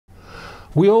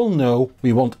We all know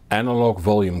we want analog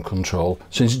volume control,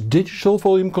 since digital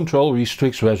volume control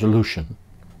restricts resolution.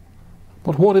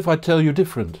 But what if I tell you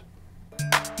different?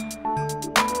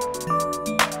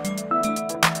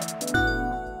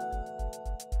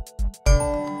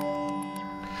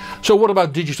 So what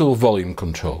about digital volume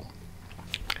control?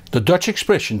 The Dutch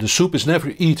expression "the soup is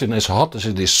never eaten as hot as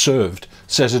it is served"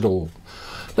 says it all.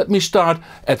 Let me start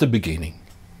at the beginning.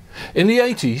 In the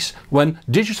 80s, when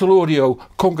digital audio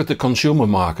conquered the consumer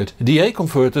market, DA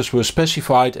converters were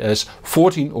specified as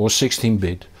 14 or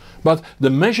 16-bit. But the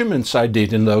measurements I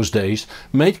did in those days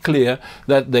made clear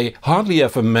that they hardly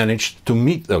ever managed to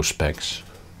meet those specs.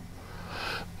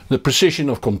 The precision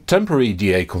of contemporary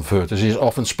DA converters is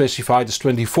often specified as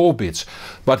 24 bits,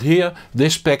 but here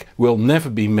this spec will never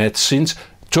be met, since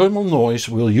thermal noise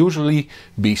will usually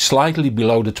be slightly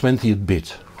below the 20th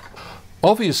bit.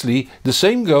 Obviously, the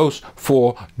same goes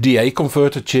for DA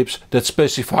converter chips that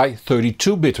specify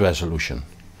 32-bit resolution.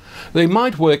 They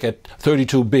might work at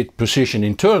 32-bit precision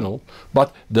internal,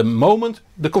 but the moment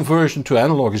the conversion to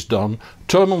analog is done,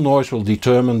 thermal noise will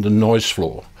determine the noise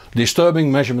floor,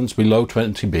 disturbing measurements below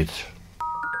 20 bits.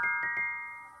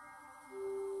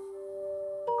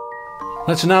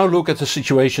 Let's now look at the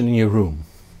situation in your room.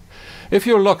 If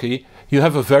you're lucky, you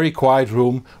have a very quiet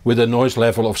room with a noise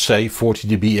level of, say, 40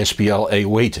 dB SPL-A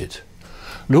weighted.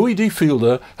 Louis D.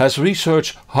 Fielder has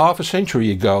researched half a century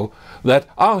ago that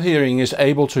our hearing is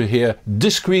able to hear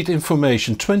discrete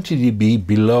information 20 dB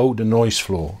below the noise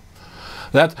floor.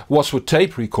 That was for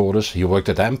tape recorders, he worked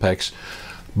at Ampex,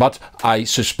 but I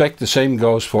suspect the same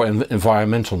goes for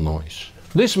environmental noise.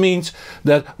 This means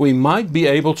that we might be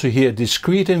able to hear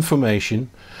discrete information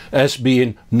as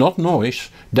being not noise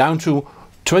down to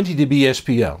 20 dB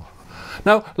SPL.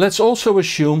 Now let's also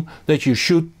assume that you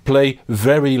should play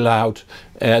very loud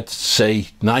at, say,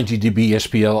 90 dB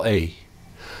SPL-A.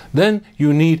 Then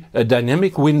you need a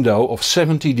dynamic window of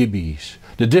 70 dBs,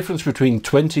 the difference between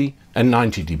 20 and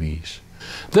 90 dBs.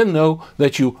 Then know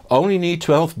that you only need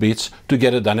 12 bits to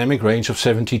get a dynamic range of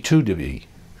 72 dB.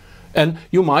 And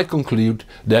you might conclude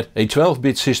that a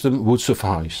 12-bit system would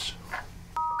suffice.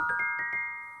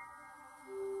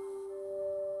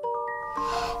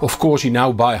 Of course, you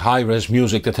now buy high-res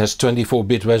music that has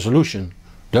 24-bit resolution,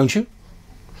 don't you?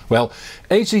 Well,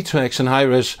 HD tracks and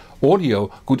high-res audio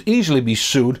could easily be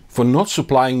sued for not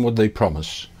supplying what they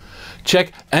promise.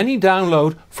 Check any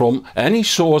download from any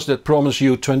source that promises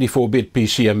you 24-bit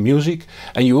PCM music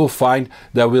and you will find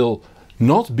there will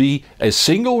not be a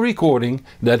single recording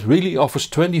that really offers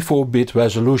 24-bit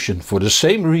resolution. For the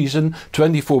same reason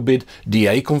 24-bit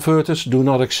DA converters do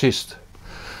not exist.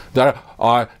 There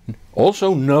are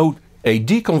also no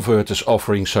AD converters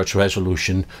offering such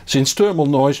resolution, since thermal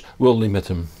noise will limit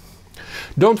them.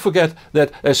 Don't forget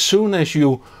that as soon as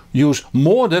you use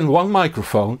more than one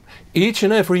microphone, each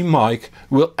and every mic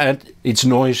will add its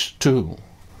noise too.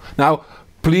 Now,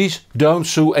 please don't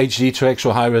sue HD tracks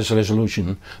or high-res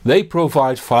resolution. They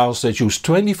provide files that use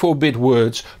 24-bit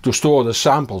words to store the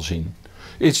samples in.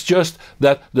 It's just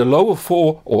that the lower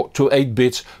 4 to 8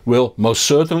 bits will most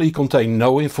certainly contain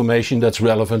no information that's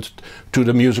relevant to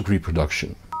the music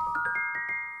reproduction.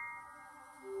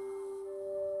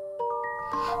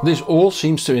 This all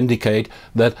seems to indicate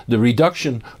that the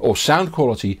reduction of sound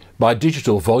quality by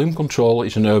digital volume control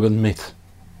is an urban myth.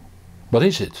 But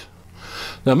is it?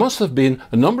 There must have been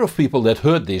a number of people that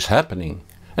heard this happening,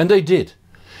 and they did.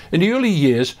 In the early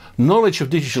years, knowledge of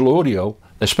digital audio,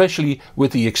 especially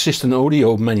with the existing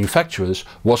audio manufacturers,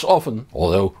 was often,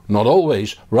 although not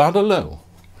always, rather low.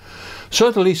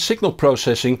 Certainly signal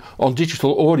processing on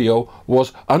digital audio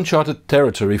was uncharted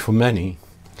territory for many.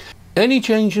 Any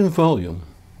change in volume,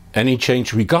 any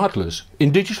change regardless,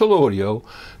 in digital audio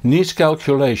needs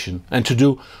calculation, and to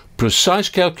do precise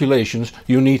calculations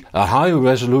you need a higher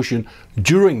resolution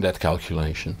during that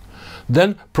calculation.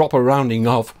 Then proper rounding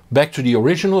off back to the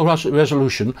original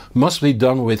resolution must be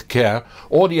done with care,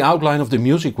 or the outline of the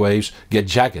music waves get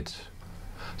jagged.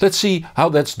 Let's see how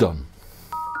that's done.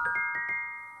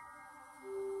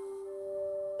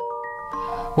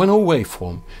 When a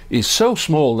waveform is so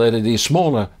small that it is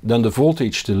smaller than the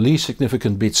voltage the least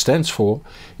significant bit stands for,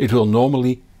 it will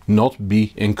normally not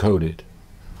be encoded.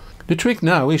 The trick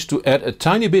now is to add a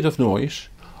tiny bit of noise,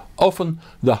 often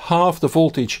the half the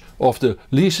voltage of the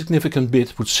least significant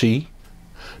bit would see.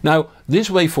 Now this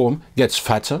waveform gets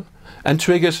fatter and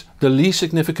triggers the least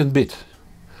significant bit.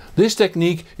 This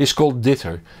technique is called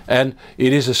dither, and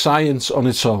it is a science on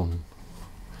its own.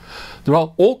 There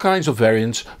are all kinds of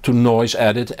variants to noise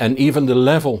added, and even the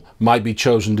level might be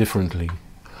chosen differently.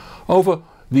 Over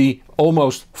the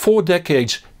almost 4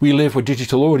 decades we live with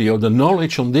digital audio, the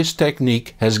knowledge on this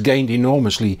technique has gained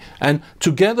enormously, and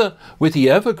together with the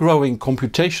ever-growing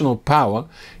computational power,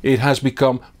 it has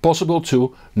become possible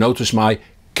to, notice my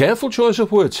careful choice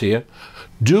of words here,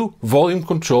 do volume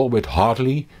control with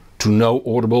hardly to no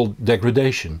audible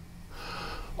degradation.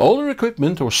 Older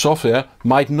equipment or software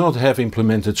might not have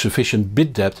implemented sufficient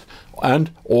bit depth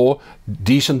and or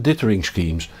decent dithering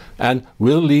schemes, and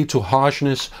will lead to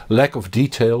harshness, lack of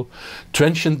detail,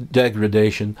 transient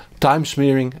degradation, time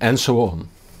smearing and so on.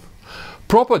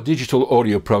 Proper digital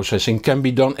audio processing can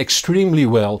be done extremely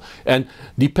well, and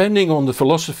depending on the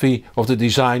philosophy of the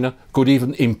designer, could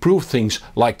even improve things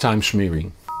like time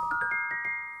smearing.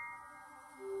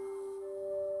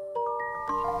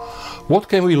 What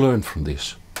can we learn from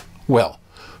this? Well,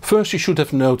 first you should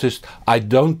have noticed I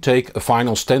don't take a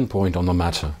final standpoint on the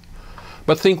matter.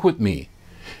 But think with me.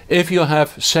 If you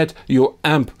have set your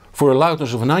amp for a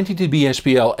loudness of 90 dB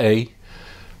SPL-A,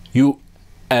 you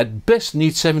at best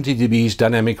need 70 dB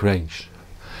dynamic range.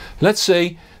 Let's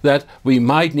say that we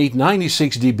might need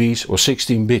 96 dB or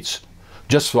 16 bits,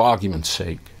 just for argument's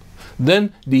sake.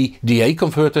 Then the DA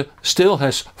converter still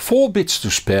has 4 bits to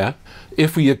spare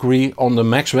if we agree on the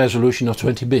max resolution of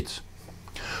 20 bits.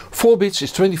 4 bits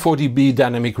is 24 dB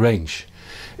dynamic range.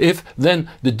 If then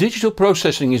the digital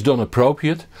processing is done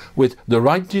appropriate with the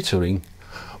right dithering,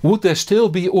 would there still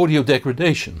be audio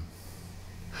degradation?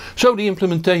 So the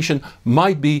implementation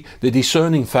might be the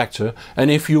discerning factor, and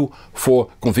if you,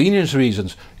 for convenience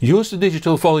reasons, use the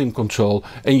digital volume control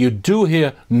and you do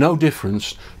hear no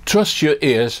difference, trust your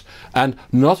ears and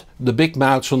not the big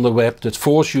mouths on the web that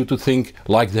force you to think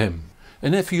like them.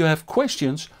 And if you have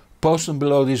questions, post them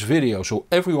below this video so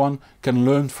everyone can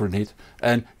learn from it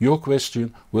and your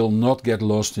question will not get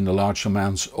lost in the large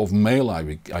amounts of mail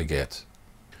I get.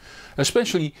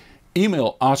 Especially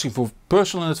email asking for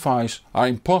personal advice are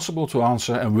impossible to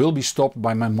answer and will be stopped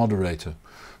by my moderator.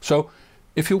 So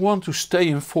if you want to stay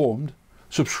informed,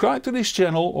 subscribe to this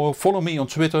channel or follow me on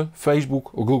Twitter,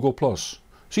 Facebook or Google+.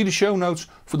 See the show notes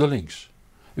for the links.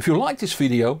 If you like this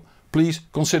video, please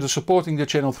consider supporting the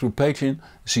channel through Patreon and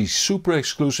see super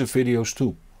exclusive videos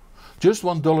too. Just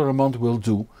 $1 a month will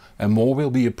do and more will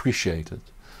be appreciated.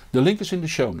 The link is in the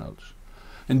show notes.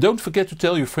 And don't forget to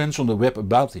tell your friends on the web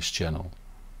about this channel.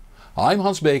 I'm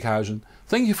Hans Beekhuizen,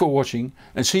 thank you for watching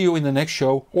and see you in the next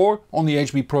show or on the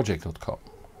hbproject.com.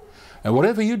 And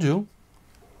whatever you do,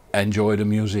 enjoy the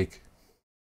music.